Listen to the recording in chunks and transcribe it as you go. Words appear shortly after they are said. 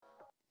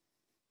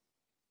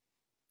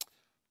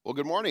Well,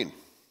 good morning.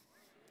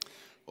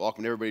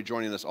 Welcome to everybody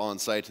joining us on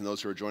site and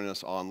those who are joining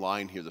us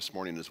online here this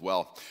morning as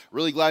well.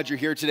 Really glad you're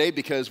here today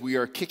because we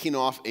are kicking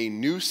off a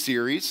new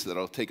series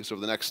that'll take us over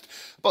the next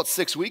about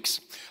 6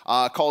 weeks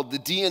called The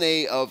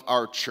DNA of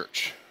Our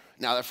Church.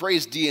 Now, that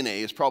phrase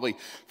DNA is probably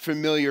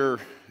familiar,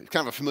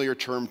 kind of a familiar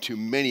term to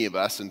many of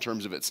us in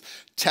terms of its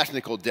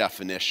technical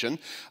definition.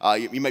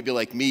 You might be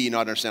like me, you not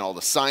understand all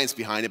the science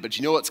behind it, but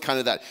you know it's kind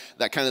of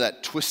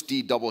that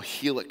twisty double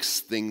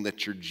helix thing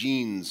that your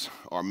genes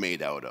are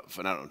made out of.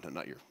 And I don't,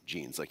 not your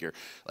genes,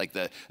 like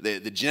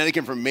the genetic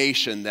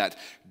information that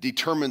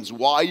determines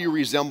why you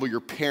resemble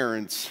your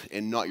parents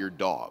and not your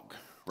dog.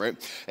 Right?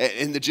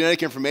 And the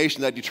genetic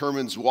information that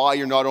determines why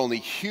you're not only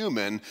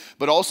human,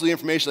 but also the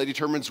information that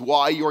determines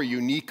why you're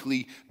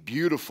uniquely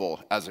beautiful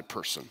as a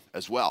person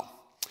as well.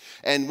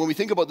 And when we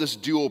think about this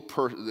dual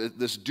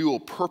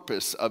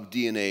purpose of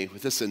DNA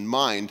with this in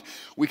mind,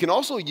 we can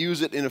also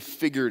use it in a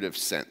figurative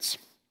sense.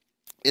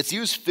 It's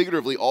used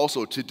figuratively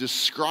also to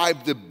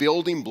describe the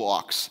building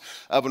blocks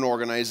of an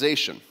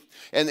organization.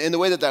 And the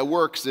way that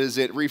works is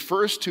it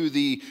refers to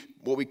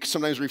what we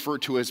sometimes refer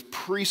to as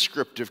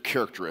prescriptive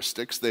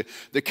characteristics,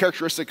 the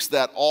characteristics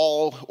that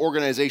all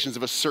organizations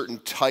of a certain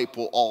type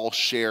will all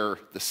share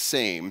the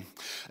same,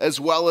 as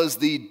well as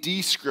the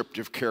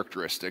descriptive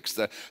characteristics,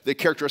 the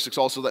characteristics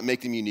also that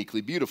make them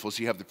uniquely beautiful. So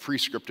you have the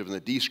prescriptive and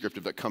the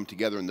descriptive that come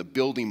together in the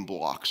building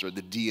blocks or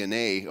the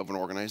DNA of an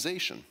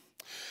organization.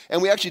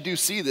 And we actually do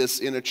see this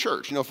in a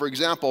church. You know, for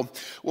example,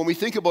 when we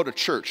think about a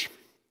church,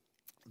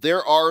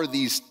 there are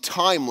these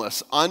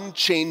timeless,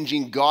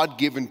 unchanging,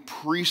 God-given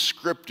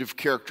prescriptive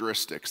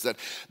characteristics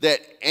that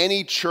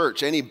any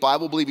church, any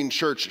Bible-believing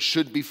church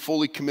should be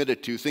fully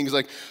committed to. Things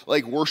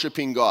like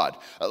worshiping God,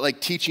 like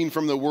teaching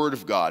from the Word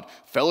of God,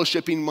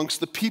 fellowshipping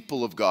amongst the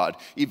people of God,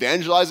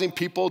 evangelizing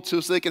people so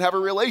they can have a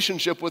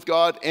relationship with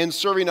God, and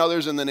serving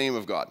others in the name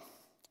of God.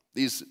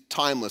 These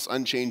timeless,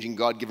 unchanging,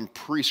 God-given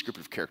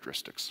prescriptive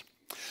characteristics.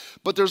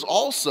 But there's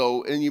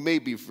also, and you may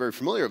be very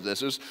familiar with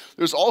this,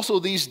 there's also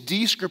these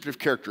descriptive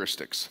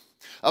characteristics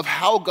of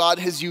how God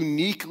has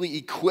uniquely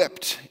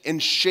equipped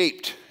and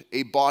shaped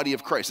a body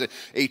of Christ,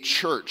 a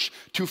church,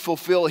 to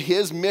fulfill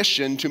his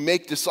mission to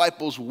make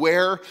disciples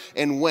where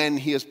and when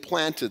he has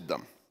planted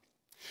them.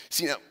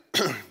 See, now,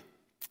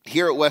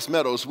 here at West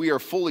Meadows, we are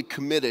fully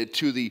committed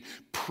to the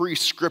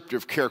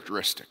prescriptive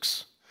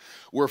characteristics.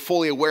 We're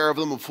fully aware of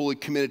them and fully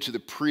committed to the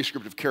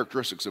prescriptive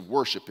characteristics of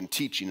worship and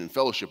teaching and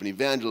fellowship and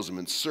evangelism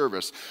and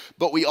service.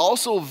 But we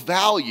also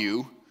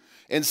value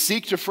and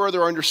seek to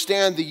further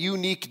understand the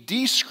unique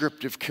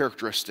descriptive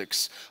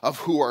characteristics of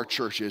who our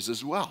church is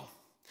as well.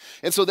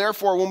 And so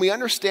therefore, when we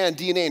understand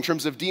DNA in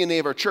terms of DNA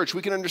of our church,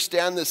 we can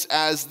understand this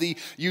as the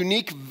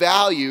unique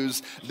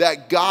values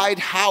that guide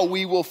how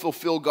we will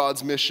fulfill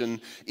God's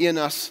mission in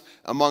us,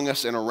 among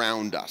us, and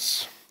around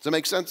us. Does that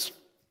make sense?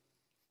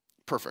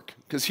 Perfect.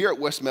 Because here at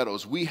West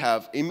Meadows, we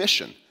have a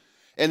mission.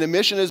 And the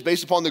mission is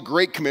based upon the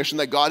Great Commission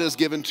that God has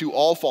given to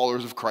all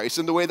followers of Christ.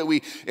 And the way that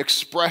we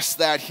express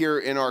that here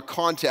in our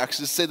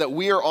context is to say that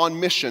we are on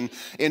mission,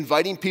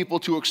 inviting people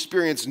to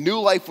experience new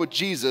life with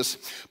Jesus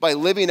by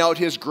living out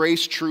his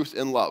grace, truth,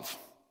 and love.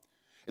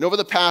 And over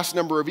the past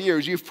number of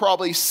years, you've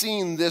probably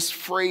seen this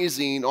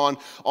phrasing on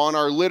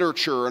our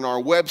literature and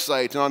our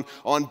website and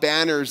on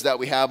banners that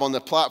we have on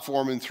the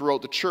platform and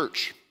throughout the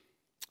church.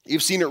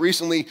 You've seen it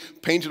recently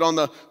painted on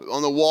the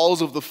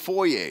walls of the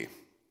foyer.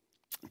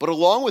 But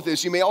along with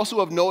this, you may also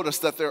have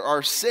noticed that there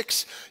are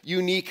 6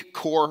 unique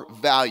core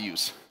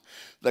values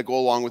that go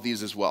along with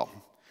these as well.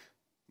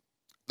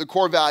 The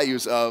core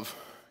values of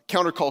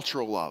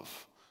countercultural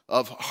love,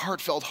 of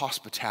heartfelt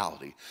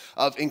hospitality,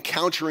 of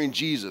encountering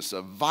Jesus,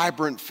 of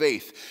vibrant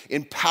faith,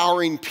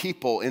 empowering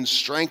people, and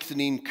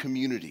strengthening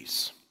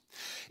communities.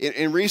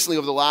 And recently,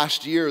 over the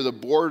last year, the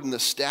board and the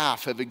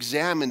staff have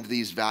examined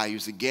these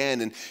values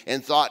again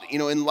and thought, you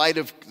know, in light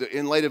of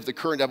the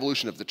current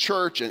evolution of the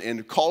church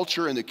and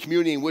culture and the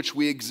community in which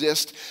we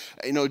exist,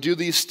 you know, do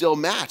these still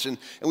match? And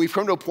we've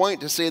come to a point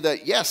to say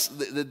that, yes,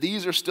 that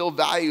these are still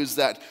values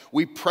that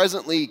we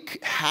presently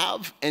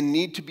have and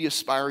need to be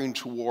aspiring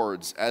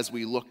towards as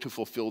we look to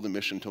fulfill the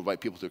mission to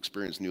invite people to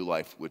experience new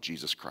life with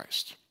Jesus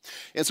Christ.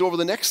 And so over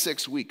the next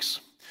 6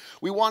 weeks,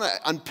 we want to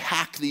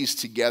unpack these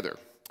together.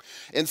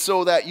 And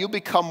so that you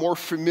become more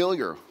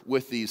familiar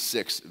with these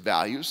 6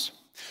 values.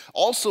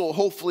 Also,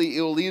 hopefully,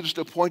 it will lead us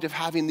to a point of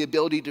having the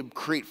ability to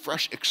create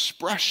fresh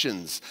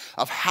expressions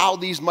of how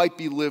these might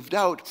be lived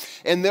out,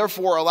 and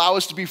therefore allow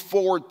us to be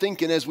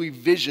forward-thinking as we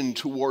vision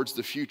towards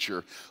the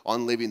future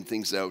on living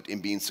things out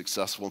and being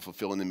successful and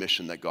fulfilling the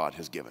mission that God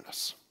has given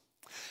us.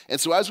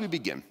 And so as we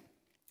begin,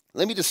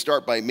 let me just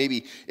start by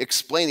maybe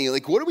explaining,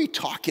 like, what are we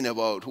talking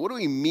about? What do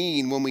we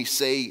mean when we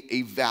say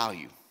a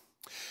value?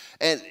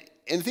 And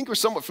I think we're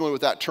somewhat familiar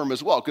with that term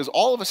as well, because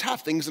all of us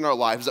have things in our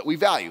lives that we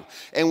value.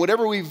 And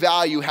whatever we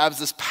value has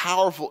this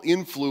powerful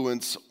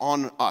influence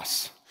on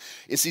us.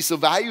 You see, so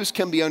values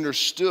can be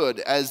understood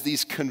as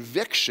these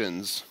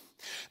convictions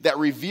that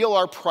reveal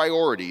our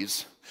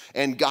priorities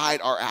and guide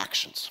our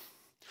actions.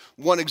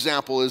 One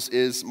example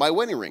is my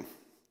wedding ring.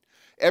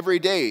 Every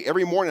day,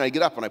 every morning I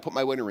get up and I put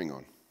my wedding ring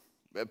on.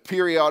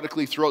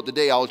 Periodically throughout the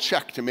day, I'll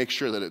check to make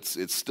sure that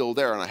it's still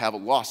there and I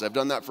haven't lost it. I've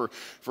done that for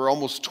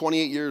almost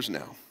 28 years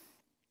now.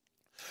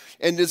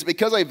 And is it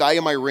because I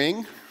value my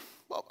ring?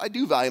 Well, I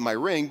do value my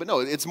ring, but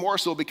no, it's more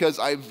so because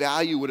I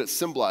value what it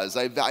symbolizes.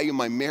 I value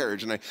my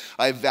marriage, and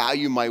I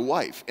value my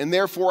wife. And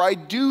therefore, I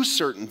do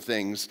certain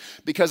things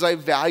because I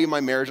value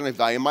my marriage and I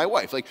value my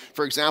wife. Like,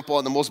 for example,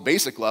 on the most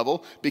basic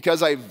level,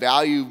 because I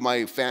value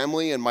my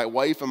family and my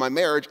wife and my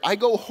marriage, I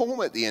go home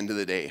at the end of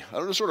the day. I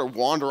don't just sort of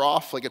wander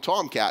off like a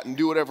tomcat and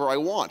do whatever I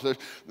want.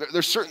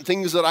 There's certain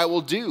things that I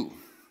will do.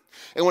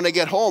 And when I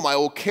get home, I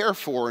will care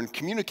for and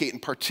communicate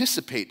and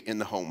participate in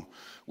the home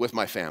with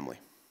my family.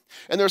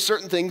 And there are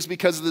certain things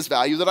because of this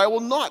value that I will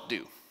not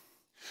do.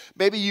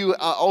 Maybe you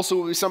also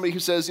will be somebody who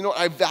says,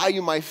 I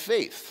value my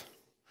faith.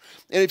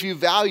 And if you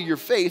value your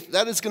faith,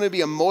 that is going to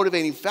be a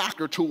motivating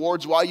factor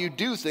towards why you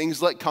do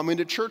things like coming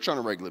to church on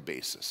a regular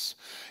basis.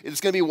 It's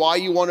going to be why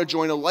you want to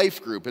join a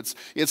life group. It's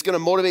going to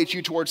motivate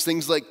you towards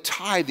things like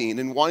tithing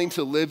and wanting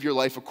to live your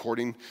life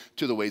according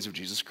to the ways of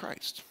Jesus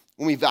Christ.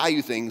 When we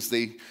value things,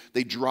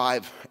 they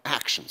drive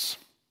actions.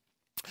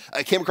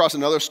 I came across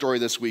another story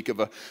this week of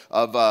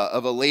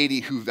a lady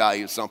who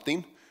valued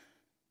something.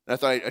 And I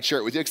thought I'd share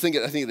it with you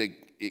because I think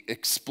it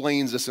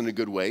explains this in a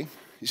good way.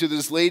 You see, there's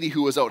this lady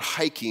who was out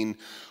hiking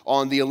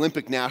on the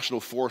Olympic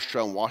National Forest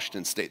Trail in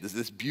Washington State. There's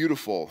this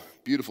beautiful,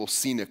 beautiful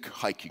scenic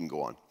hike you can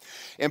go on.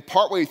 And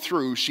partway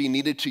through, she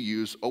needed to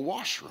use a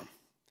washroom.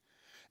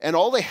 And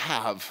all they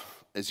have,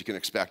 as you can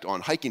expect,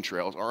 on hiking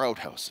trails are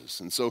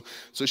outhouses. And so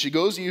she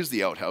goes to use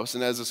the outhouse,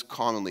 and as is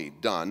commonly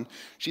done,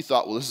 she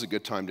thought, well, this is a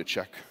good time to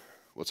check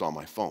what's on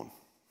my phone.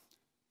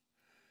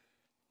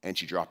 And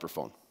she dropped her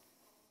phone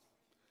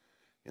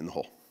in the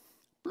hole.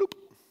 Bloop.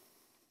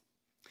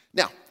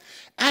 Now,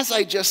 as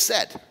I just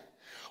said,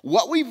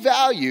 what we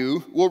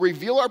value will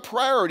reveal our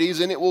priorities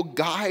and it will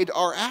guide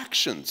our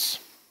actions.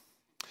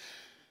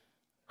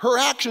 Her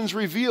actions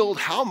revealed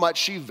how much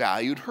she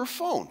valued her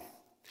phone.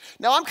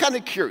 Now, I'm kind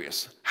of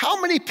curious.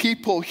 How many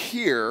people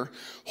here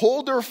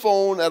hold their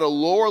phone at a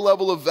lower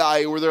level of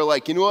value where they're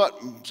like, you know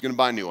what, I'm just going to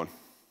buy a new one?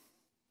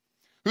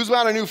 Who's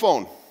buying a new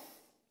phone?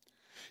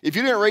 If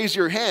you didn't raise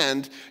your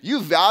hand, you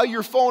value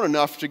your phone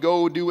enough to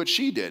go do what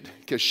she did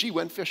because she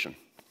went fishing.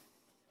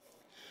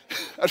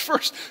 At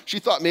first, she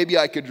thought maybe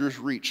I could just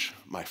reach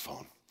my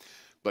phone,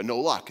 but no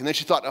luck. And then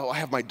she thought, I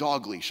have my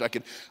dog leash. I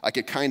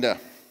could kind of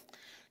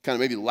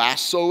maybe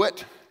lasso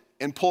it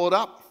and pull it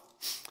up.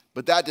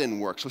 But that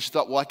didn't work. So she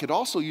thought, well, I could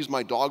also use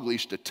my dog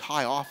leash to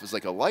tie off as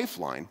like a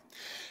lifeline.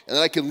 And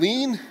then I could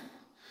lean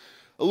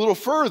a little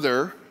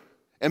further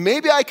and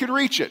maybe I could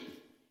reach it.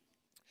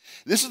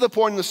 This is the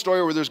point in the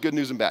story where there's good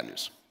news and bad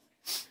news.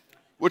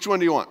 Which one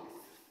do you want?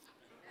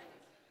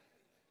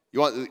 You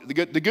want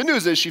the good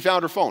news is she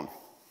found her phone.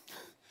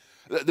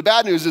 The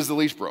bad news is the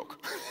leash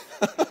broke.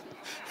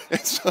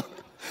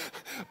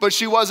 But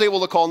she was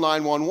able to call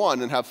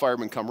 911 and have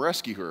firemen come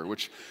rescue her,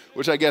 which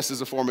I guess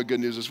is a form of good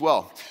news as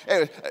well.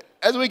 Anyway,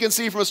 as we can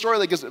see from a story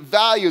like this,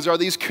 values are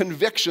these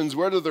convictions,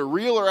 whether they're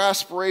real or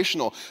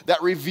aspirational,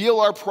 that reveal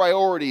our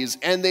priorities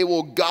and they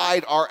will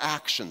guide our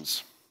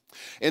actions.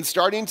 And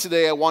starting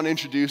today, I want to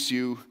introduce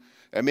you,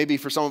 and maybe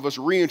for some of us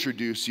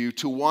reintroduce you,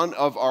 to one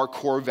of our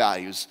core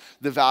values,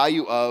 the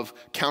value of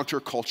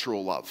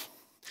countercultural love.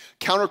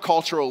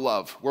 Countercultural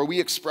love, where we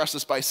express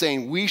this by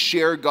saying we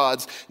share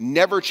God's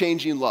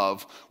never-changing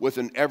love with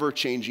an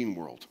ever-changing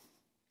world.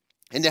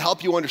 And to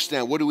help you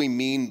understand, what do we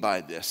mean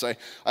by this?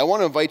 I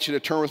want to invite you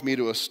to turn with me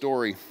to a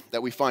story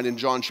that we find in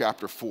John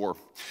chapter 4.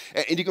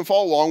 And you can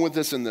follow along with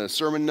this in the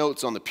sermon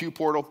notes on the Pew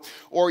Portal,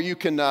 or you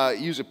can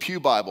use a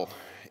Pew Bible,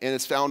 and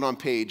it's found on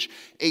page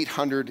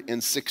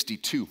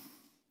 862.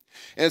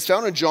 And it's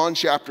found in John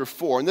chapter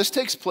 4, and this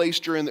takes place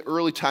during the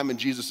early time in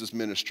Jesus'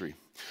 ministry,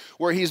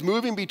 where he's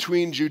moving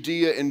between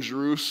Judea and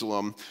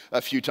Jerusalem a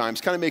few times,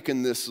 kind of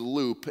making this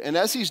loop. And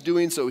as he's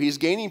doing so, he's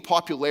gaining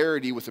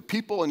popularity with the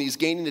people, and he's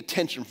gaining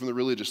attention from the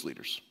religious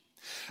leaders.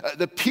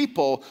 The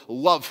people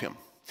love him.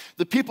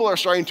 The people are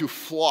starting to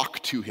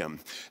flock to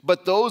him,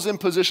 but those in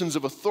positions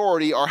of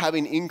authority are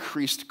having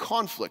increased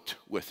conflict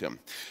with him.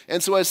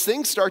 And so as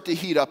things start to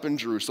heat up in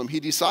Jerusalem, he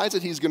decides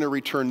that he's going to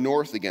return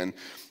north again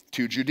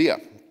to Judea.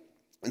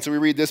 And so we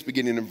read this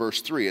beginning in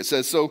verse 3. It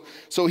says,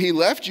 So he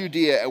left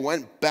Judea and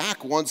went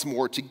back once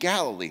more to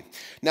Galilee.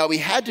 Now he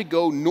had to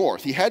go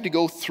north. He had to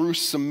go through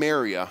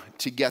Samaria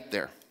to get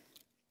there.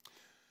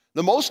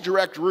 The most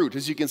direct route,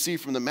 as you can see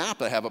from the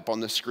map I have up on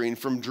the screen,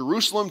 from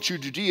Jerusalem to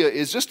Judea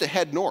is just to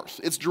head north.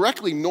 It's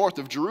directly north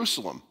of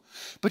Jerusalem.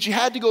 But you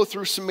had to go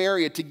through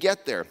Samaria to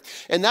get there.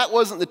 And that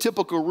wasn't the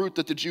typical route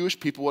that the Jewish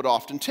people would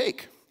often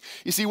take.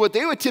 You see, what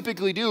they would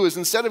typically do is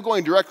instead of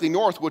going directly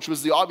north, which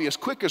was the obvious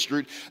quickest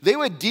route, they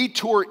would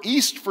detour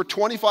east for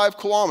 25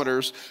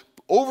 kilometers,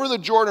 over the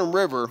Jordan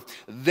River,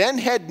 then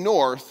head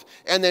north,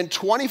 and then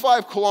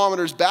 25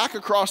 kilometers back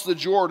across the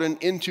Jordan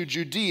into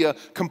Judea,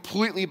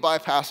 completely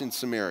bypassing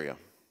Samaria.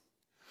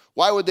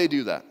 Why would they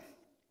do that?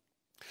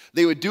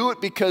 They would do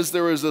it because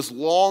there was this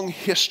long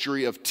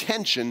history of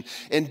tension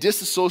and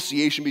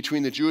disassociation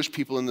between the Jewish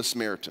people and the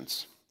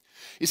Samaritans.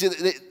 You see,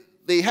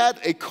 they had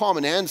a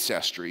common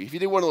ancestry. If you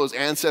did one of those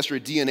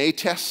ancestry DNA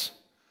tests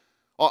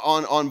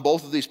on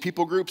both of these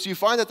people groups, you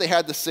find that they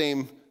had the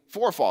same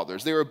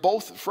forefathers. They were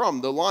both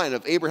from the line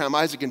of Abraham,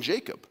 Isaac, and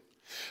Jacob.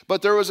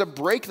 But there was a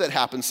break that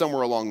happened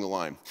somewhere along the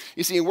line.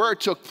 You see, where it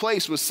took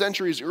place was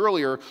centuries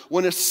earlier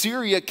when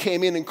Assyria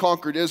came in and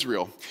conquered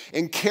Israel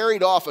and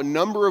carried off a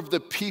number of the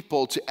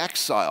people to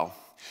exile.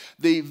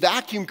 The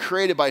vacuum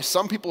created by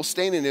some people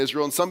staying in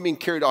Israel and some being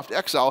carried off to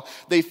exile,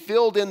 they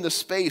filled in the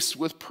space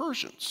with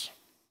Persians.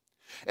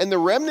 And the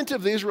remnant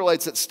of the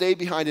Israelites that stayed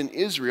behind in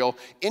Israel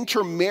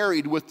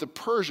intermarried with the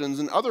Persians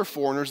and other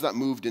foreigners that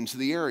moved into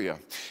the area.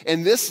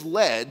 And this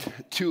led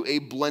to a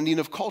blending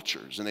of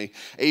cultures and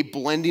a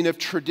blending of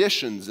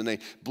traditions and a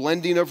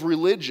blending of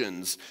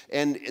religions.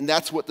 And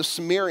that's what the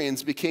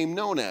Samaritans became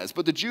known as.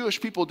 But the Jewish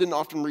people didn't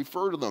often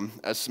refer to them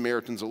as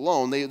Samaritans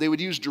alone. They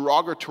would use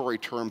derogatory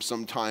terms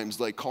sometimes,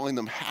 like calling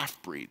them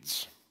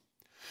half-breeds.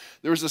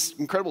 There was this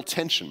incredible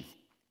tension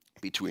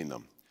between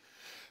them.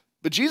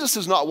 But Jesus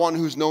is not one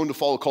who's known to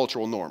follow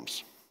cultural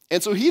norms.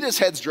 And so he just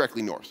heads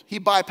directly north. He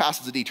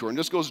bypasses the detour and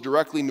just goes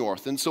directly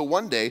north. And so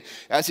one day,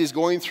 as he's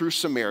going through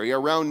Samaria,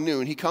 around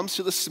noon, he comes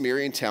to the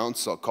Samaritan town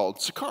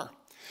called Sychar.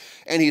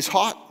 And he's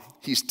hot,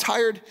 he's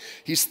tired,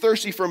 he's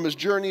thirsty from his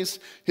journeys.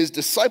 His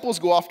disciples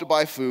go off to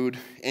buy food,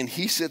 and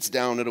he sits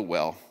down at a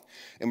well.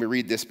 And we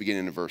read this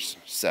beginning in verse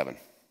 7.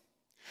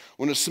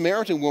 When a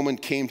Samaritan woman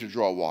came to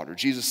draw water,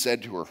 Jesus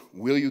said to her,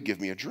 "Will you give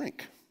me a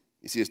drink?"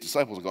 You see, his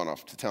disciples had gone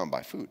off to town to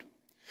buy food.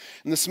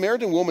 And the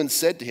Samaritan woman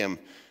said to him,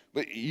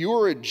 "But you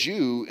are a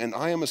Jew and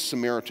I am a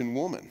Samaritan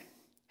woman.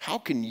 How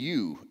can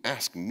you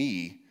ask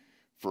me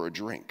for a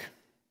drink?"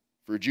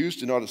 For Jews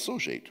do not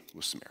associate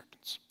with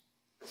Samaritans.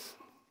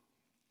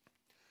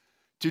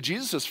 To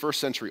Jesus'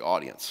 first century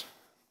audience,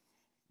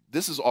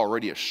 this is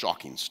already a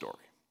shocking story.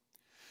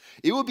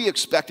 It would be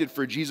expected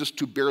for Jesus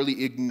to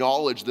barely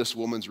acknowledge this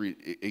woman's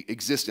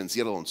existence,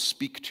 yet alone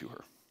speak to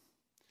her.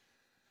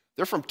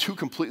 They're from two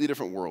completely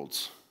different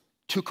worlds.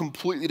 Two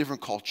completely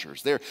different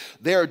cultures.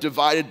 They are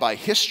divided by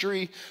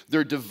history,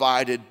 they're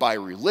divided by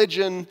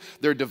religion,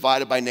 they're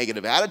divided by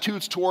negative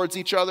attitudes towards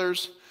each other.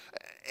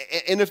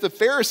 And if the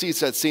Pharisees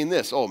had seen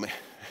this, oh man,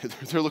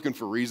 they're looking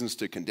for reasons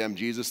to condemn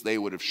Jesus, they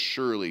would have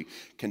surely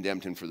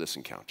condemned him for this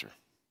encounter.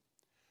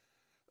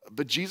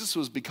 But Jesus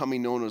was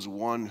becoming known as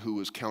one who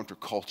was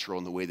countercultural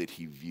in the way that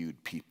he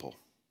viewed people.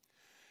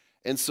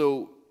 And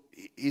so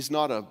he's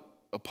not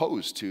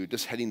opposed to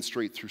just heading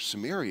straight through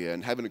Samaria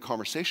and having a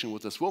conversation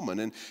with this woman.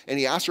 And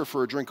he asked her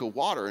for a drink of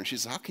water, and she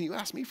says, "How can you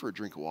ask me for a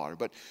drink of water?"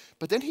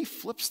 But then he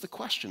flips the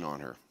question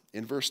on her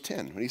in verse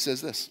 10 when he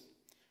says this.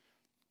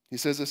 He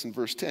says this in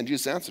verse 10.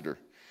 Jesus answered her,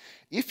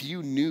 "If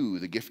you knew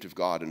the gift of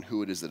God and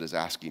who it is that is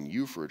asking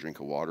you for a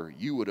drink of water,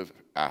 you would have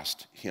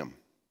asked him,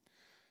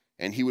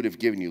 and he would have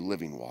given you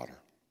living water."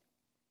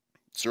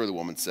 "Sir," the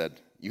woman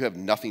said, "you have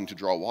nothing to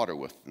draw water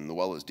with, and the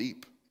well is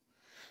deep.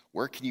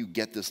 Where can you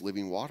get this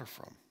living water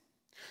from?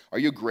 Are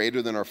you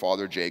greater than our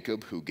father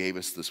Jacob, who gave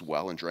us this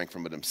well and drank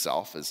from it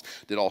himself, as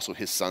did also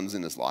his sons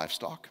and his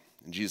livestock?"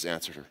 And Jesus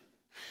answered her,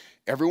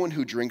 "Everyone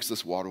who drinks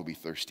this water will be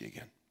thirsty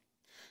again.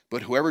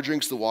 But whoever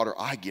drinks the water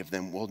I give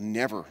them will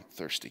never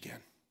thirst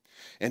again.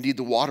 Indeed,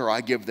 the water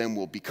I give them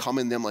will become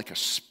in them like a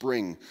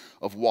spring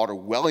of water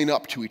welling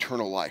up to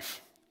eternal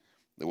life."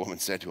 The woman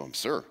said to him,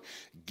 "Sir,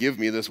 give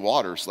me this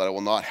water so that I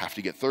will not have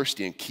to get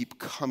thirsty and keep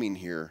coming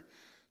here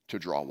to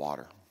draw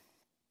water."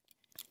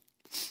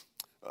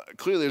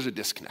 Clearly, there's a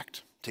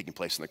disconnect taking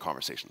place in the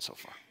conversation so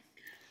far.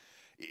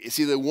 You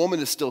see, the woman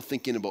is still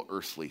thinking about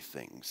earthly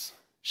things.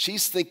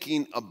 She's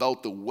thinking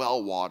about the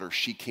well water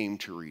she came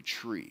to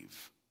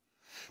retrieve.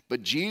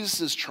 But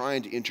Jesus is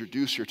trying to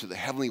introduce her to the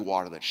heavenly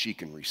water that she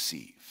can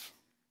receive.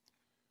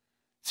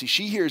 See,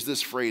 she hears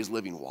this phrase,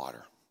 living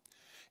water,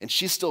 and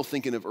she's still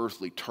thinking of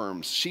earthly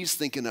terms. She's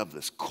thinking of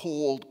this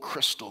cold,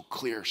 crystal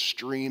clear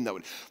stream that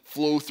would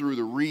flow through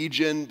the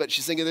region, but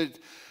she's thinking that,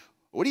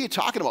 what are you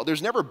talking about?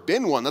 There's never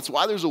been one. That's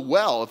why there's a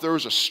well. If there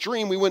was a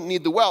stream, we wouldn't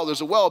need the well.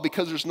 There's a well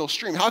because there's no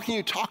stream. How can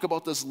you talk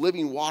about this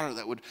living water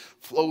that would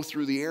flow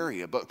through the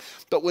area? But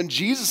when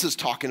Jesus is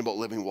talking about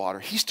living water,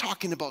 he's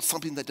talking about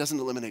something that doesn't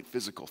eliminate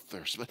physical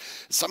thirst, but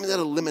something that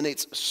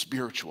eliminates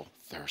spiritual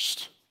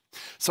thirst,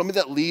 something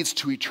that leads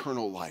to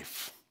eternal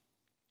life.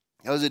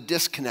 Now, there's a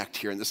disconnect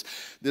here, and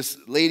this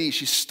lady,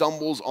 she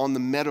stumbles on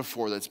the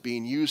metaphor that's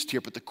being used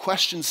here, but the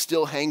question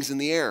still hangs in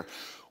the air.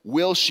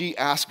 Will she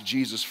ask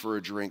Jesus for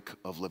a drink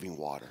of living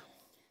water?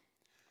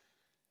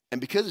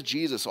 And because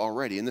Jesus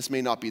already, and this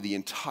may not be the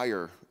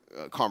entire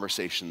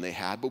conversation they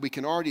had, but we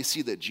can already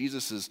see that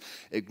Jesus is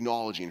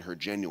acknowledging her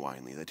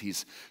genuinely, that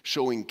he's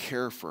showing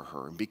care for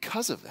her. And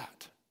because of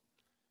that,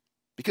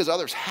 because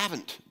others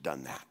haven't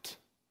done that,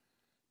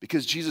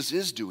 because Jesus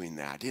is doing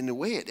that, in a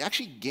way it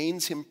actually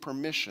gains him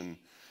permission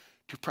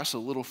to press a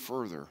little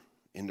further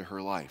into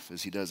her life,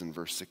 as he does in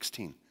verse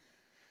 16.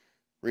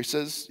 Where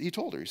he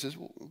told her,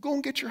 well, go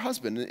and get your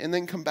husband and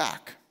then come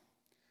back.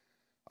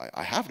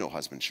 I have no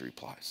husband, she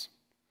replies.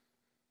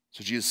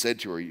 So Jesus said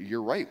to her,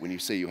 "You're right when you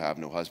say you have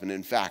no husband.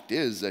 In fact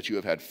is that you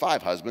have had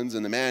 5 husbands,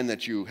 and the man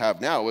that you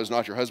have now is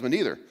not your husband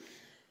either.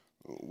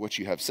 What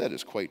you have said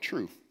is quite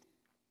true."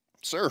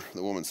 "Sir,"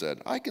 the woman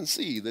said, "I can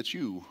see that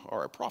you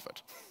are a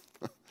prophet."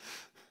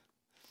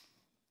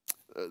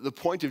 The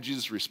point of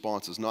Jesus'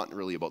 response is not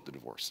really about the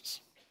divorces.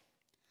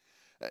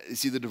 You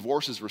see, the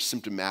divorces were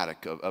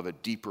symptomatic of a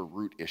deeper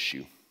root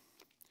issue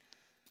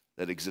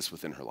that exists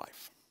within her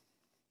life.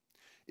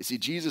 You see,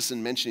 Jesus,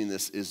 in mentioning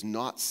this, is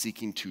not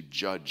seeking to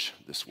judge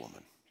this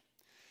woman.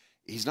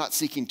 He's not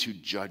seeking to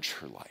judge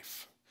her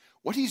life.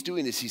 What he's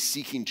doing is he's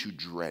seeking to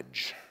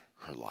dredge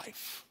her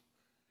life.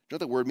 You know what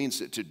that word means,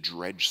 to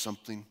dredge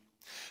something?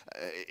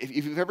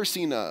 If you've ever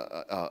seen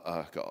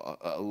a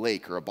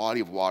lake or a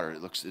body of water,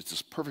 it's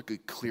just perfectly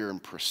clear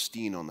and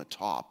pristine on the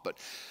top,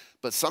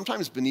 but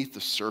sometimes beneath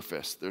the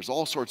surface, there's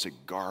all sorts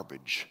of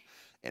garbage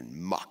and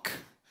muck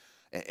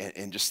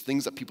and just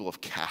things that people have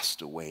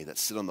cast away that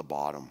sit on the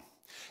bottom.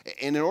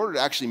 And in order to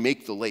actually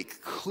make the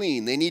lake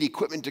clean, they need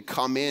equipment to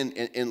come in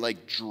and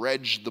like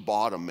dredge the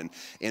bottom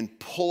and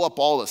pull up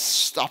all the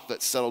stuff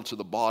that's settled to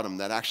the bottom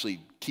that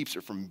actually keeps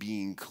it from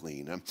being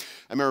clean. I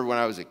remember when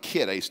I was a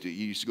kid, you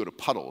used to go to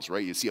puddles,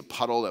 right? You'd see a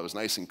puddle that was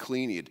nice and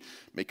clean, you'd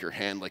make your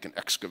hand like an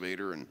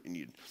excavator and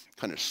you'd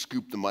kind of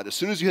scoop the mud. As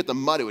soon as you hit the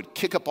mud, it would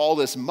kick up all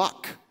this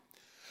muck.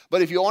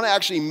 But if you want to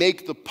actually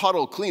make the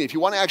puddle clean, if you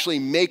want to actually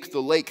make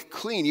the lake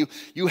clean,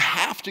 you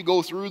have to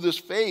go through this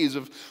phase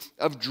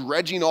of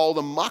dredging all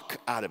the muck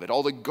out of it,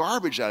 all the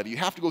garbage out of it. You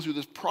have to go through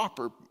this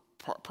proper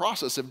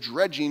process of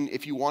dredging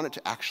if you want it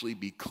to actually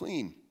be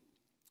clean.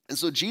 And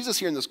so Jesus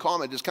here in this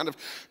comment is kind of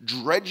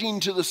dredging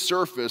to the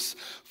surface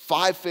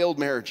 5 failed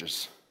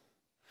marriages.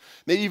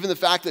 Maybe even the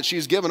fact that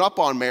she's given up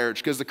on marriage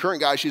because the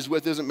current guy she's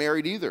with isn't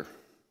married either.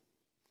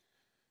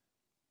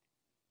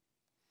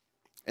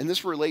 And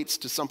this relates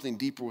to something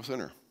deeper within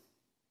her.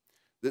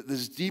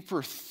 This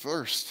deeper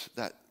thirst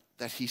that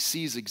he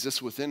sees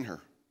exists within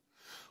her.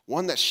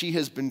 One that she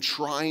has been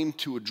trying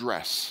to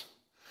address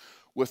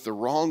with the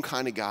wrong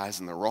kind of guys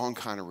and the wrong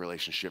kind of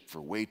relationship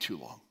for way too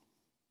long.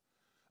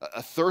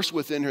 A thirst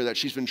within her that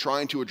she's been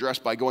trying to address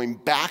by going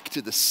back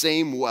to the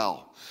same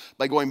well,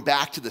 by going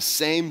back to the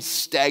same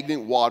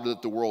stagnant water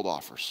that the world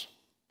offers.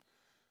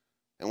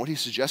 And what he's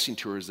suggesting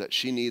to her is that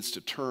she needs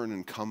to turn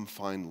and come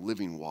find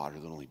living water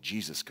that only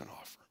Jesus can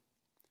offer.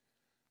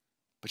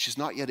 But she's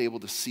not yet able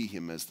to see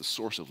him as the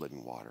source of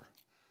living water.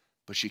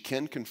 But she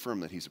can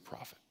confirm that he's a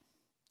prophet.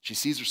 She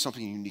sees there's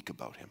something unique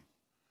about him.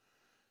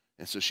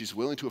 And so she's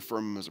willing to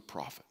affirm him as a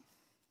prophet.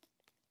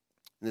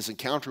 And this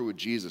encounter with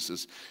Jesus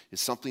is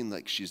something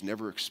like she's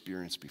never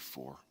experienced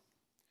before.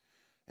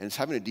 And it's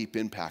having a deep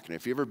impact. And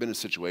if you've ever been in a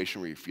situation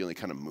where you're feeling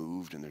kind of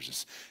moved and there's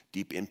this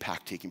deep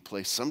impact taking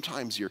place,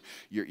 sometimes your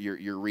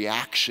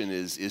reaction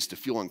is to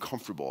feel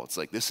uncomfortable. It's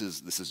like, this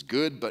is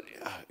good, but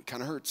it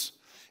kind of hurts.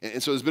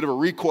 And so there's a bit of a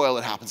recoil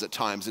that happens at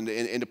times and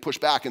to push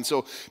back. And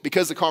so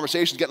because the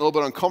conversation's getting a little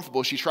bit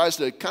uncomfortable, she tries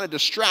to kind of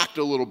distract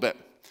a little bit.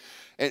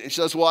 And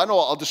she says, well, I know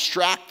I'll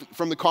distract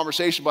from the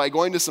conversation by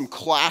going to some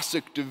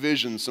classic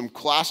divisions, some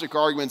classic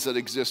arguments that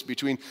exist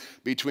between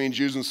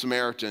Jews and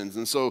Samaritans.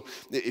 And so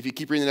if you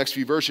keep reading the next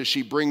few verses,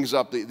 she brings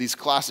up these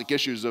classic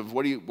issues of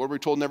what are we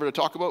told never to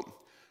talk about?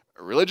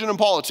 Religion and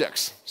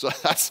politics. So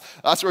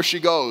that's where she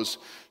goes.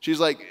 She's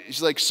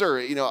like,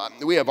 sir,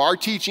 we have our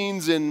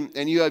teachings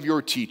and you have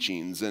your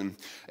teachings. And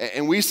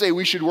we say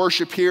we should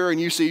worship here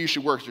and you say you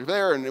should worship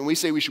there. And we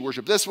say we should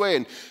worship this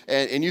way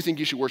and you think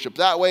you should worship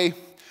that way.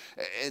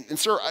 And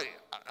sir,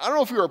 I don't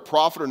know if you're a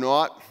prophet or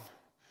not,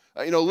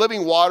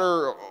 living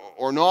water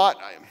or not,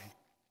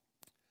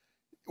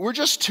 we're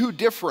just too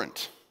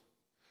different.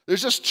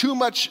 There's just too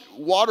much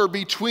water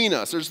between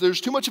us.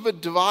 There's too much of a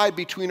divide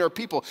between our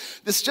people.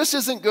 This just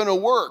isn't going to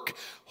work,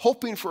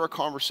 hoping for a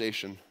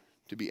conversation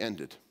to be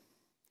ended.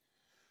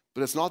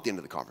 But it's not the end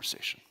of the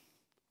conversation,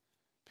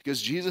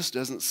 because Jesus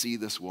doesn't see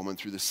this woman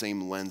through the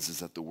same lenses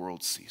that the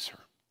world sees her.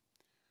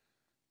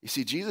 You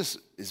see, Jesus'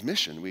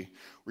 mission, we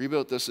read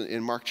about this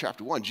in Mark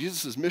chapter 1.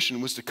 Jesus' mission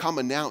was to come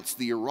announce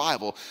the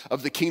arrival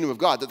of the kingdom of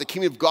God, that the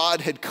kingdom of God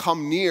had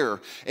come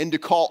near, and to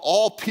call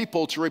all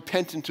people to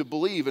repent and to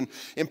believe.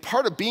 And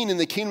part of being in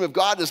the kingdom of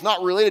God is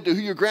not related to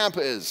who your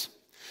grandpa is.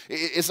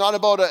 It's not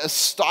about a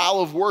style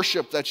of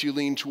worship that you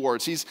lean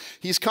towards.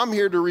 He's come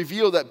here to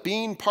reveal that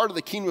being part of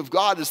the kingdom of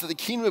God is that the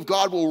kingdom of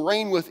God will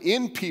reign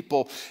within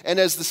people. And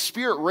as the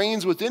Spirit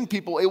reigns within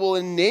people, it will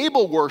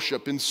enable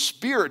worship in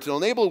spirit.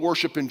 It'll enable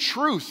worship in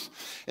truth.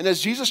 And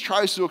as Jesus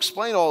tries to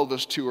explain all of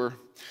this to her,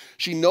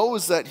 she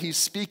knows that he's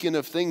speaking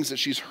of things that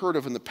she's heard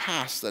of in the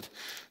past that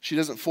she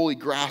doesn't fully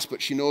grasp,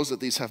 but she knows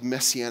that these have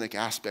messianic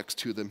aspects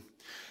to them.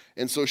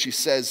 And so she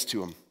says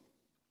to him,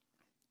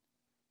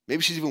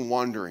 maybe she's even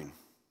wondering,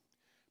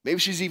 maybe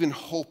she's even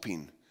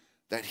hoping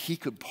that he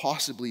could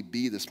possibly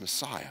be this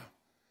Messiah.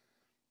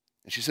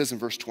 And she says in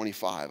verse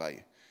 25,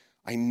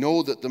 I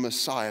know that the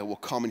Messiah will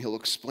come and he'll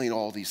explain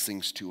all these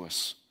things to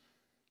us.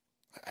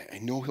 I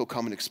know he'll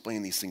come and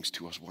explain these things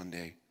to us one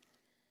day.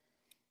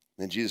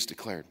 Then Jesus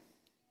declared,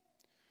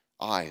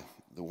 I,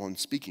 the one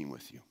speaking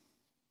with you,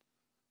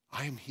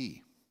 I am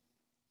he.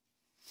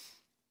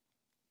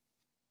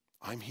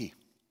 I'm he.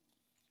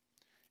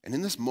 And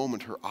in this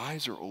moment, her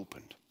eyes are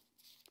opened.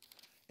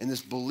 And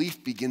this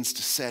belief begins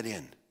to set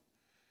in.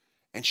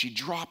 And she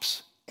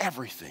drops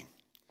everything.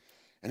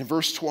 And in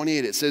verse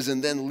 28, it says,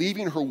 and then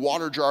leaving her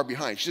water jar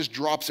behind, she just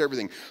drops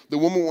everything. The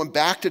woman went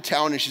back to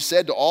town and she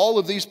said to all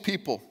of these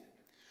people,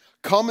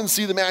 come and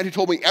see the man who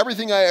told me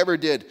everything I ever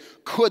did.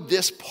 Could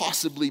this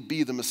possibly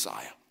be the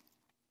Messiah?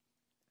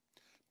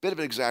 Bit of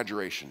an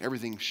exaggeration,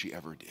 everything she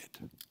ever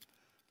did.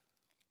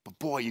 But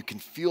boy, you can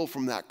feel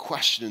from that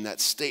question and that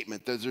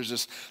statement that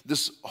there's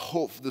this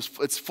hope,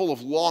 it's full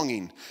of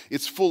longing,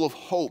 it's full of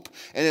hope,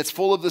 and it's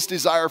full of this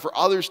desire for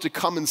others to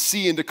come and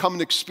see and to come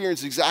and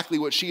experience exactly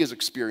what she has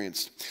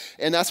experienced.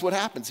 And that's what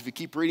happens. If you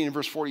keep reading in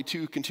verse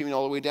 42, continuing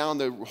all the way down,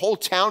 the whole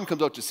town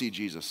comes out to see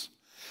Jesus.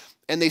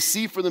 And they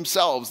see for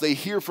themselves, they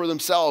hear for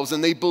themselves,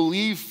 and they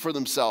believe for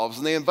themselves.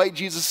 And they invite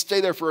Jesus to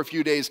stay there for a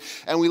few days.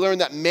 And we learn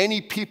that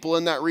many people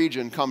in that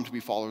region come to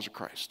be followers of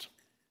Christ.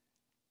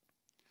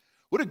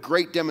 What a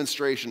great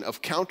demonstration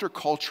of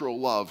countercultural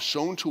love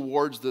shown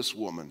towards this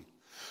woman,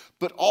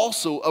 but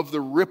also of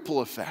the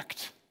ripple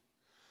effect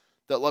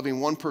that loving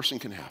one person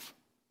can have.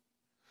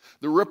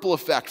 The ripple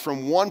effect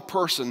from one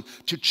person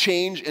to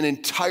change an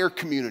entire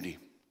community.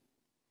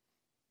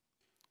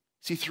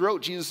 See,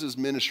 throughout Jesus'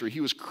 ministry,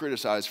 he was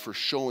criticized for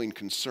showing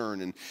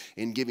concern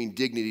and giving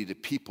dignity to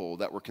people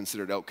that were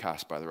considered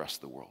outcast by the rest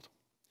of the world.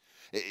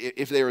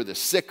 If they were the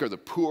sick or the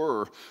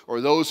poor or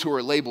those who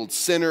were labeled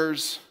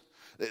sinners,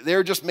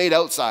 they're just made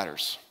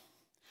outsiders.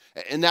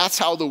 And that's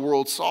how the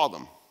world saw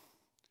them.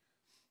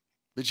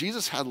 But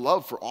Jesus had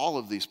love for all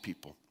of these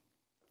people.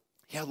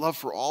 He had love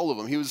for all of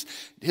them.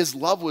 His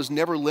love was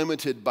never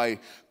limited by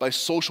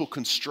social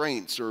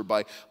constraints or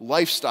by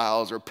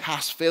lifestyles or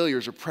past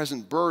failures or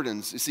present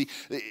burdens. You see,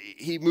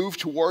 he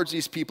moved towards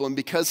these people, and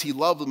because he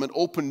loved them, it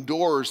opened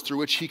doors through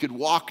which he could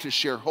walk to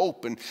share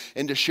hope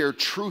and to share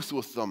truth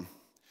with them.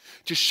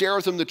 To share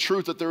with them the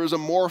truth that there is a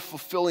more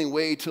fulfilling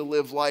way to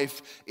live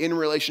life in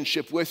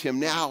relationship with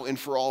him now and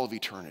for all of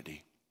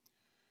eternity.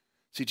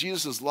 See,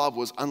 Jesus' love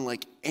was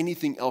unlike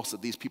anything else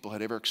that these people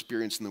had ever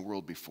experienced in the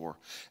world before.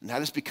 And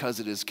that is because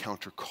it is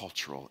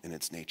countercultural in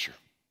its nature.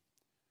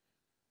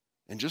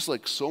 And just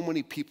like so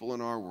many people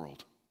in our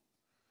world,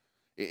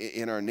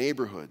 in our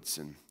neighborhoods,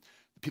 and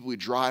the people we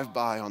drive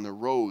by on the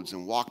roads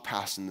and walk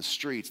past in the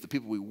streets, the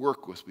people we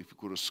work with, we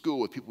go to school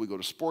with, people we go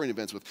to sporting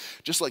events with,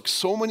 just like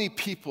so many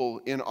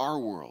people in our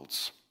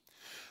worlds,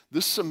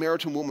 this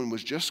Samaritan woman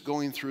was just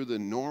going through the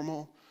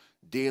normal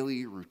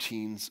daily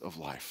routines of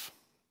life.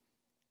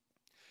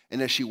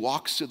 And as she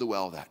walks to the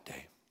well that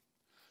day,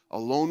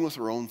 alone with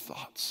her own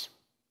thoughts,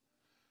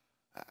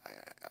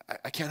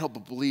 I can't help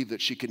but believe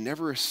that she could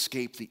never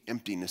escape the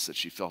emptiness that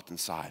she felt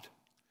inside.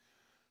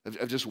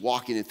 Of just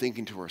walking and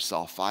thinking to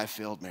herself, 5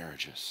 failed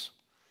marriages,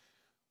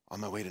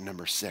 on my way to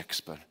number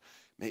 6, but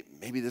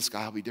maybe this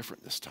guy will be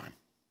different this time.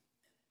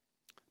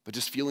 But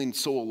just feeling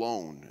so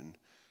alone and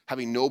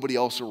having nobody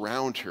else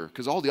around her,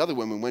 because all the other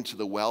women went to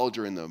the well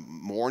during the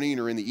morning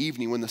or in the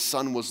evening when the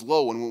sun was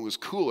low and when it was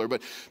cooler,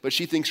 but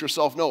she thinks to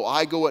herself, no,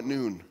 I go at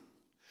noon.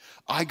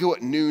 I go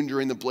at noon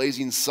during the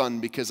blazing sun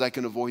because I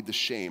can avoid the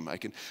shame.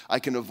 I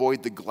can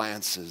avoid the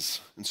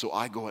glances, and so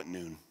I go at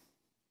noon.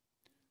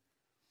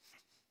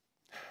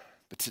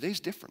 But today's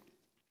different,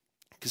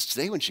 because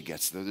today when she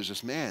gets there, there's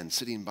this man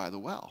sitting by the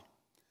well.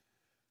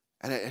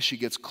 And as she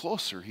gets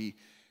closer, he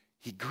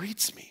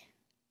greets me.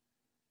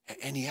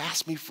 And he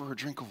asks me for a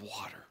drink of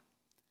water.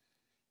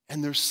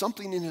 And there's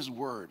something in his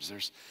words,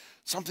 there's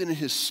something in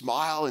his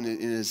smile and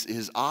in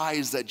his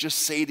eyes that just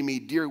say to me,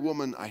 dear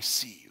woman, I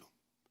see you.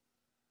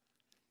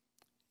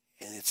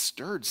 And it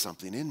stirred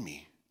something in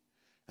me.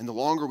 And the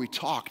longer we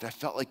talked, I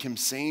felt like him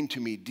saying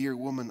to me, dear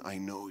woman, I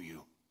know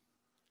you.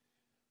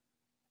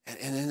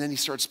 And then he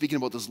started speaking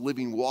about this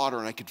living water,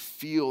 and I could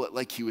feel it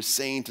like he was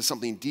saying to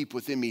something deep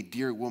within me,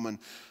 dear woman,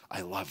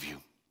 I love you.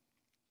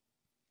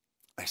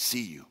 I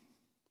see you.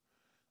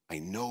 I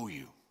know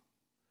you.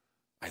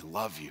 I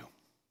love you.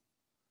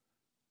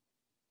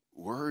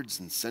 Words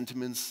and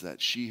sentiments that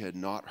she had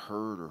not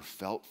heard or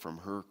felt from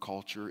her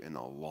culture in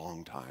a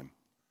long time.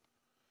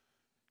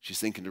 She's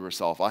thinking to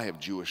herself, I have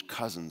Jewish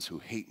cousins who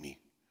hate me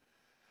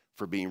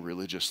for being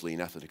religiously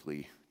and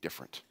ethnically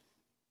different.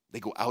 They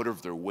go out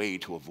of their way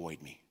to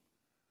avoid me.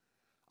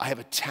 I have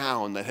a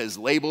town that has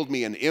labeled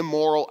me an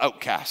immoral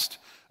outcast,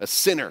 a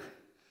sinner,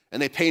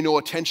 and they pay no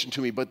attention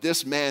to me. But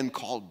this man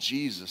called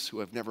Jesus,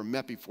 who I've never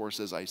met before,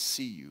 says, I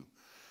see you,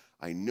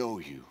 I know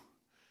you,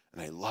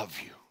 and I love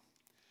you.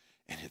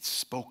 And it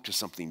spoke to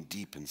something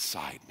deep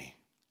inside me.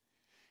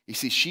 You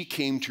see, she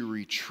came to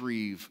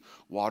retrieve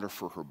water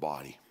for her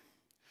body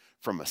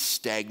from a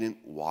stagnant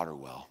water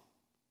well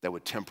that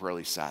would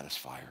temporarily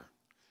satisfy her.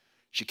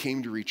 She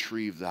came to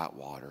retrieve that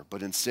water,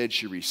 but instead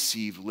she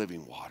received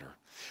living water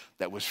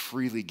that was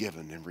freely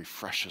given and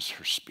refreshes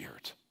her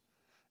spirit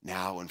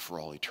now and for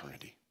all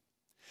eternity.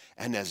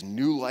 And as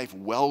new life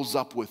wells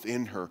up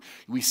within her,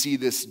 we see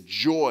this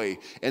joy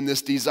and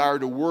this desire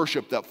to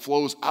worship that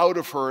flows out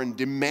of her and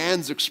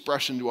demands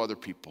expression to other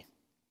people.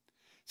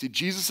 See,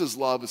 Jesus'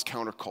 love is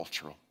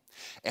countercultural.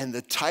 And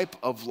the type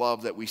of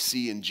love that we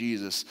see in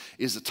Jesus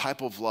is the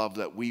type of love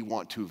that we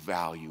want to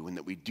value and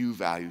that we do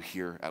value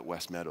here at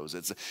West Meadows.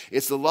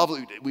 It's the love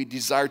that we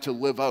desire to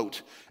live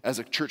out as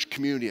a church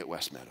community at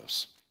West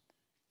Meadows.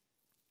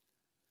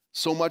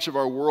 So much of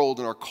our world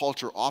and our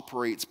culture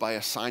operates by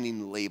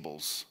assigning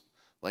labels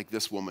like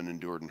this woman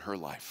endured in her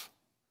life.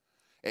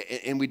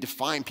 And we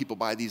define people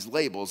by these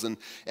labels, and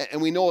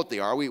we know what they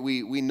are.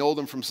 We know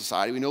them from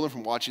society. We know them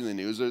from watching the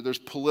news. There's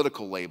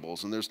political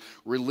labels, and there's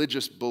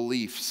religious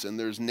beliefs, and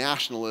there's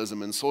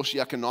nationalism and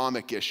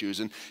socioeconomic issues,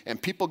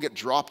 and people get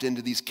dropped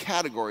into these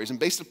categories. And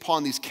based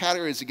upon these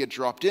categories they get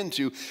dropped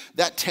into,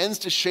 that tends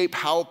to shape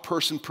how a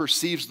person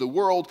perceives the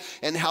world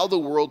and how the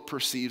world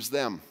perceives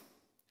them.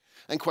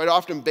 And quite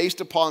often, based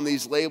upon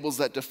these labels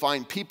that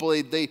define people,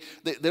 they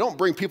don't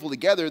bring people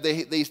together.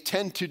 They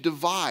tend to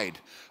divide,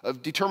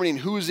 of determining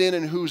who's in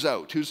and who's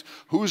out,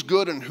 who's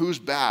good and who's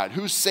bad,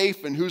 who's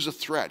safe and who's a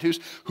threat,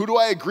 who do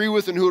I agree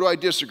with and who do I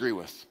disagree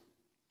with.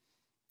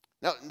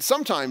 Now,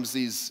 sometimes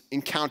these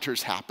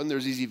encounters happen.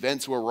 There's these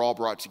events where we're all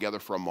brought together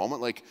for a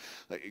moment, like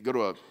you go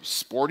to a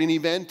sporting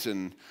event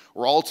and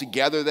we're all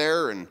together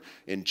there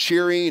and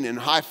cheering and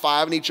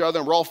high-fiving each other,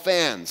 and we're all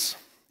fans.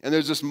 And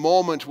there's this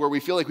moment where we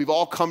feel like we've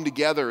all come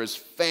together as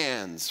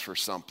fans for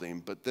something,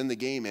 but then the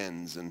game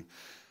ends and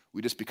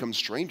we just become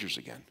strangers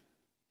again.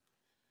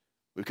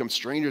 We become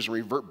strangers and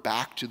revert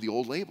back to the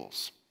old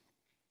labels.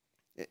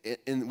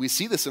 And we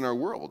see this in our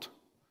world.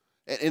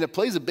 And it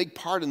plays a big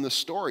part in the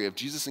story of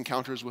Jesus'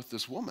 encounters with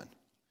this woman.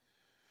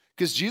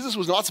 Because Jesus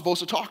was not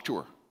supposed to talk to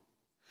her.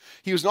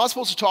 He was not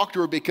supposed to talk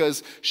to her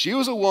because she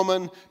was a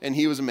woman and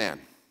he was a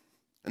man.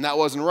 And that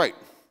wasn't right.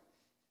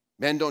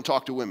 Men don't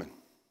talk to women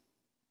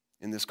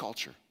in this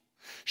culture.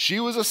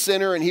 She was a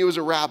sinner and he was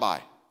a rabbi.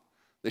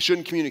 They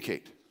shouldn't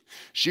communicate.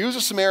 She was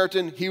a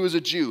Samaritan, he was a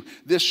Jew.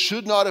 This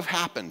should not have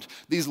happened.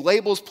 These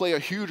labels play a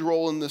huge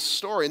role in this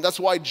story, and that's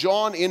why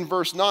John in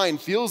verse 9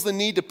 feels the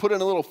need to put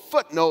in a little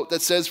footnote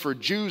that says, "For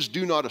Jews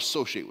do not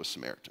associate with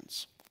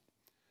Samaritans."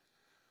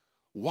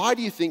 Why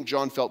do you think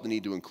John felt the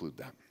need to include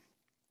that?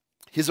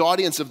 His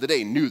audience of the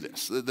day knew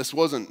this. This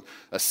wasn't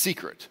a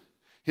secret.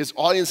 His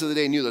audience of the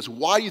day knew this.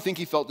 Why do you think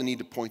he felt the need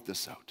to point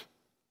this out?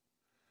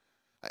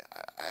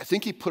 I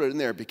think he put it in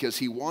there because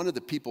he wanted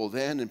the people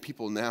then and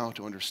people now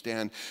to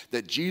understand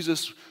that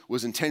Jesus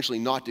was intentionally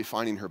not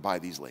defining her by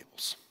these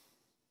labels.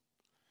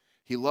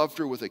 He loved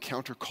her with a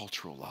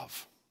countercultural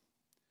love,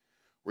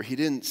 where he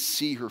didn't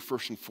see her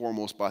first and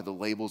foremost by the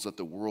labels that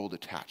the world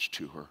attached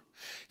to her.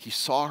 He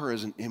saw her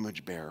as an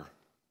image bearer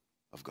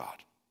of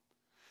God.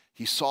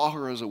 He saw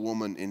her as a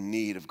woman in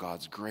need of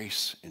God's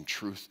grace and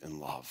truth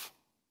and love.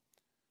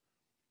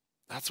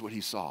 That's what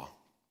he saw,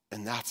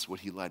 and that's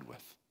what he led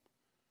with.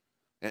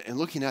 And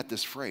looking at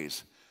this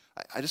phrase,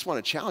 I just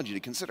want to challenge you to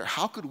consider,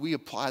 how could we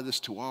apply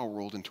this to our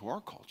world and to our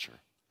culture?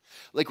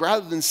 Like,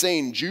 rather than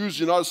saying Jews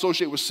do not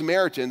associate with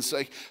Samaritans,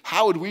 like,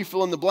 how would we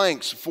fill in the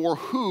blanks for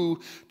who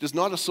does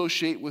not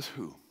associate with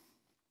who?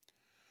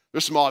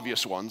 There's some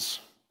obvious ones,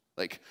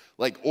 like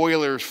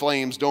Oilers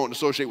Flames don't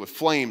associate with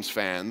Flames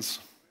fans,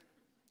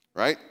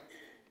 right?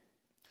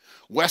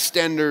 West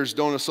Enders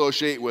don't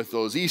associate with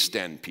those East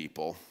End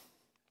people.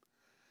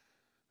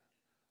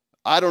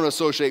 I don't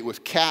associate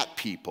with cat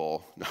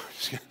people.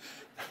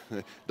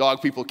 No,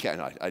 dog people, cat.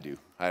 No, I do.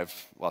 I have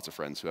lots of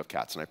friends who have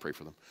cats, and I pray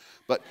for them.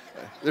 But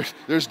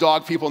there's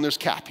dog people and there's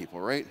cat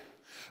people, right?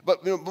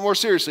 But more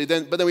seriously,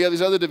 then we have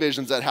these other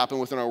divisions that happen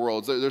within our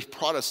world. There's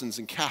Protestants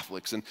and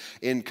Catholics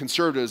and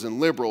conservatives and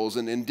liberals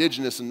and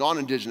indigenous and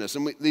non-indigenous.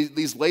 And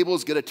these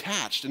labels get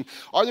attached. And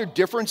are there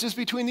differences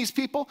between these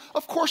people?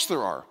 Of course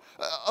there are.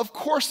 Of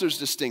course there's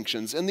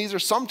distinctions. And these are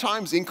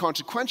sometimes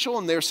inconsequential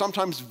and they're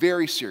sometimes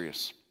very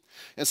serious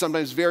and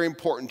sometimes very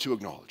important to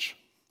acknowledge.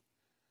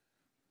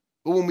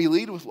 But when we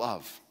lead with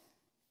love,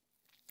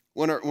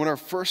 when our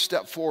first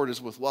step forward is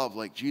with love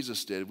like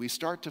Jesus did, we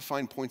start to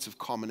find points of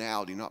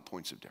commonality, not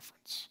points of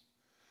difference.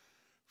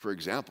 For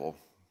example,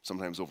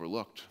 sometimes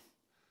overlooked,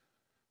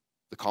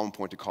 the common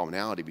point of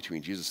commonality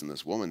between Jesus and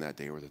this woman that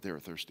day was that they were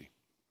thirsty.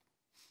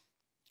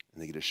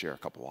 And they get to share a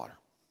cup of water.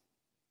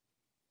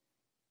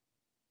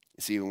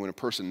 You see, when a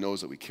person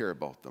knows that we care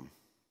about them,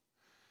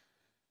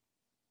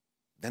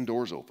 then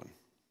doors open.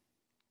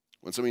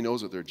 When somebody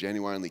knows that they're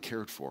genuinely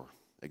cared for,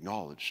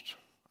 acknowledged,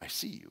 I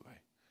see you.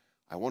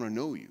 I want to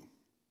know you.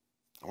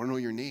 I want to know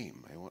your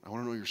name. I want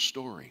to know your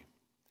story.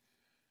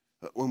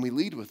 But when we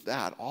lead with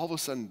that, all of a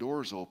sudden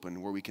doors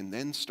open where we can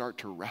then start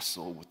to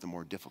wrestle with the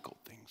more difficult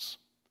things.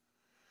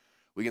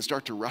 We can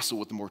start to wrestle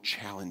with the more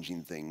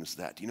challenging things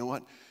that, you know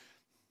what?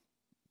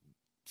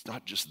 It's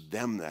not just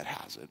them that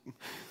has it.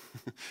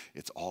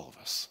 It's all of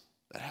us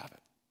that have it.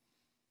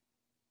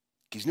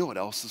 Because you know what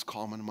else is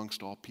common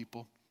amongst all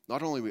people?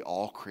 Not only are we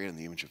all created in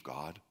the image of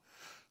God,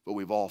 but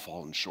we've all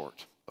fallen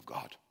short of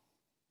God.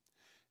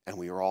 And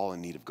we are all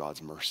in need of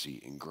God's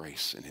mercy and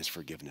grace and his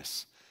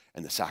forgiveness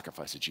and the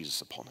sacrifice of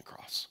Jesus upon the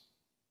cross.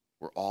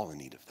 We're all in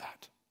need of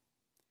that.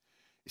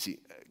 You see,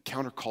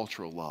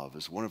 countercultural love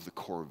is one of the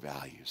core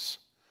values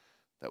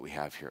that we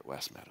have here at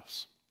West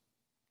Meadows.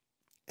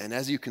 And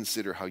as you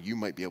consider how you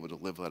might be able to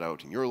live that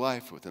out in your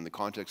life within the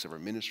context of our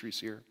ministries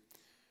here,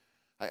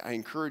 I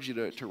encourage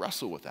you to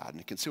wrestle with that and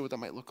to consider what that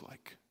might look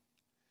like.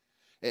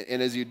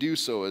 And as you do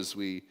so, as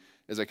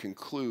I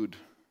conclude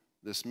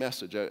this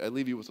message, I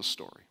leave you with a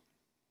story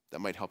that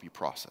might help you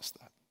process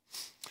that.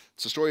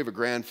 It's the story of a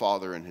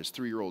grandfather and his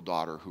 3-year-old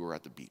daughter who are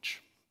at the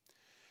beach.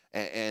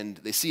 And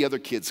they see other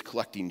kids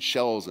collecting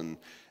shells,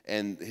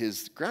 and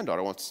his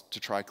granddaughter wants to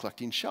try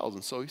collecting shells.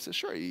 And so he says,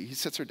 sure. He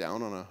sits her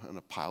down on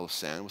a pile of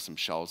sand with some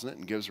shells in it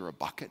and gives her a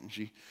bucket. And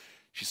she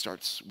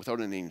starts, without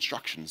any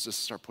instructions, just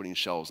start putting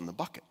shells in the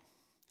bucket.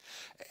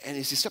 And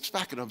as he steps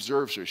back and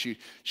observes her, she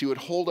would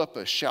hold up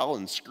a shell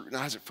and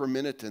scrutinize it for a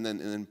minute and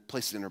then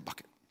place it in her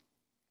bucket.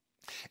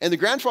 And the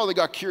grandfather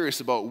got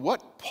curious about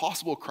what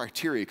possible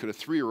criteria could a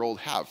 3-year-old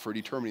have for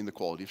determining the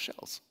quality of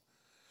shells.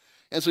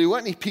 And so he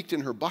went and he peeked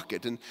in her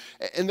bucket, and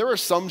there were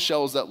some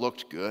shells that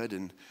looked good,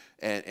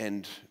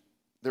 and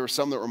there were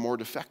some that were more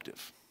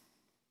defective.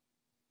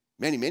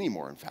 Many, many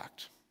more, in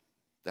fact,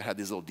 that had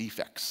these little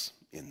defects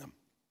in them.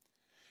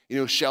 You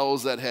know,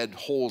 shells that had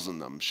holes in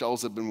them,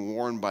 shells that had been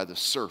worn by the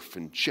surf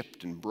and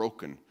chipped and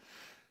broken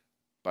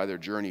by their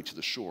journey to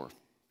the shore.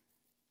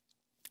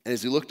 And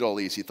as he looked at all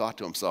these, he thought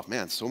to himself,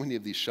 man, so many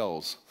of these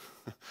shells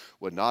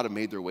would not have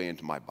made their way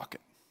into my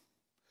bucket.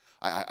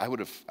 I would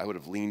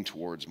have leaned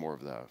towards more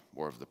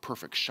of the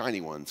perfect shiny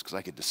ones because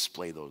I could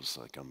display those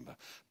like on the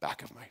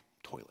back of my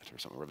toilet or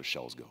something where the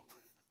shells go.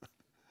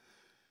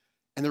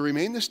 And there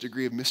remained this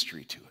degree of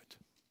mystery to it.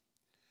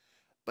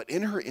 But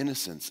in her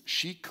innocence,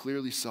 she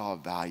clearly saw a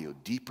value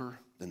deeper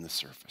than the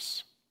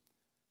surface.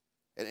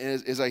 And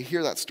as I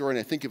hear that story and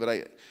I think of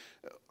it,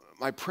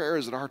 my prayer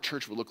is that our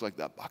church would look like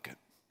that bucket.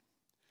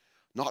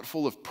 Not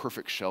full of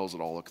perfect shells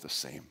that all look the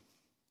same.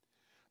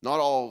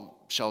 Not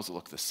all shells that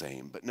look the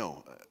same, but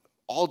no,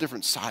 all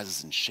different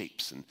sizes and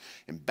shapes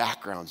and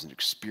backgrounds and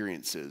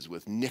experiences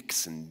with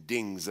nicks and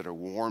dings that are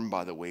worn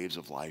by the waves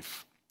of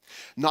life.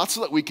 Not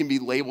so that we can be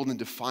labeled and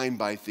defined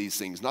by these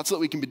things, not so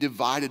that we can be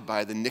divided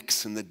by the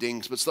nicks and the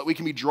dings, but so that we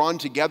can be drawn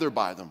together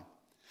by them,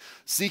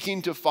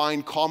 seeking to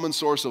find common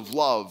source of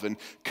love and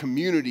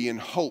community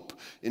and hope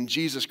in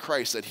Jesus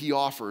Christ that he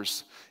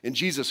offers, in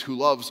Jesus who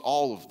loves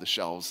all of the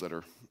shells that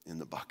are in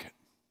the bucket.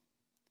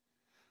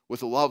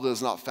 With a love that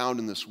is not found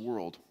in this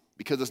world,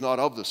 because it's not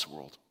of this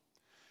world,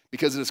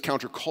 because it is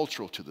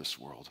countercultural to this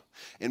world.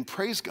 And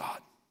praise God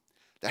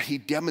that he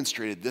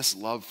demonstrated this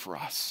love for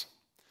us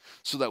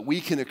so that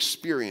we can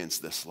experience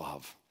this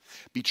love,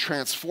 be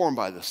transformed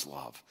by this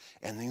love,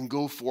 and then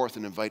go forth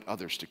and invite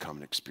others to come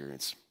and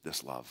experience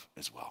this love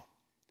as well.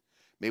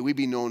 May we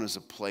be known as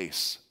a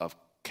place of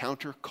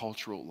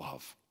countercultural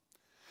love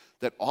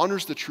that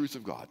honors the truth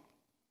of God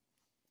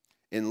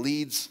and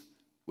leads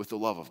with the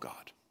love of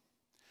God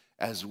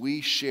as we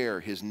share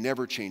his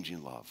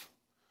never-changing love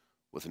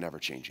with an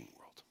ever-changing world.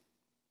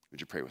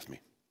 Would you pray with me?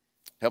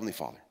 Heavenly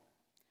Father,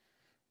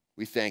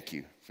 we thank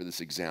you for this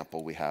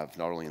example we have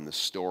not only in this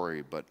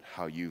story, but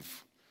how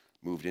you've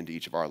moved into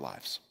each of our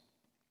lives.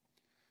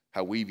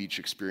 How we've each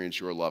experienced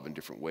your love in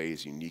different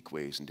ways, unique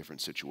ways, in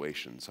different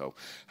situations.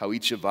 How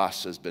each of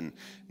us has been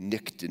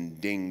nicked and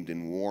dinged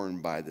and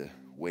worn by the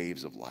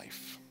waves of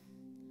life.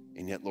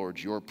 And yet, Lord,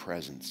 your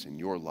presence and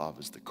your love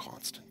is the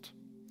constant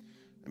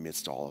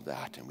amidst all of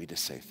that. And we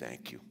just say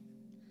thank you.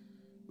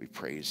 We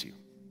praise you.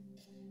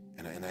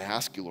 And I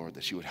ask you, Lord,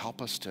 that you would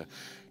help us to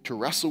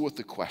wrestle with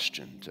the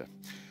question,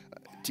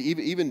 to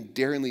even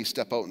daringly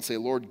step out and say,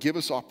 Lord, give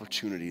us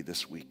opportunity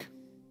this week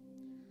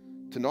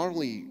to not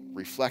only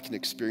reflect and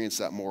experience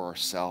that more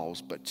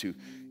ourselves, but to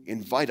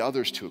invite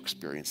others to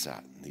experience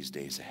that in these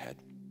days ahead,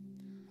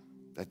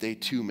 that they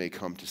too may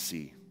come to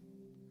see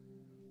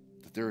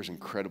that there is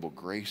incredible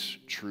grace,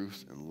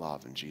 truth, and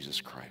love in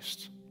Jesus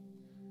Christ,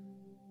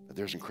 that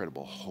there's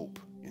incredible hope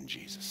in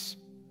Jesus.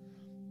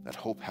 That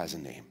hope has a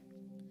name,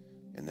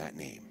 and that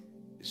name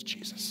is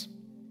Jesus.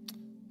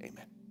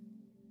 Amen.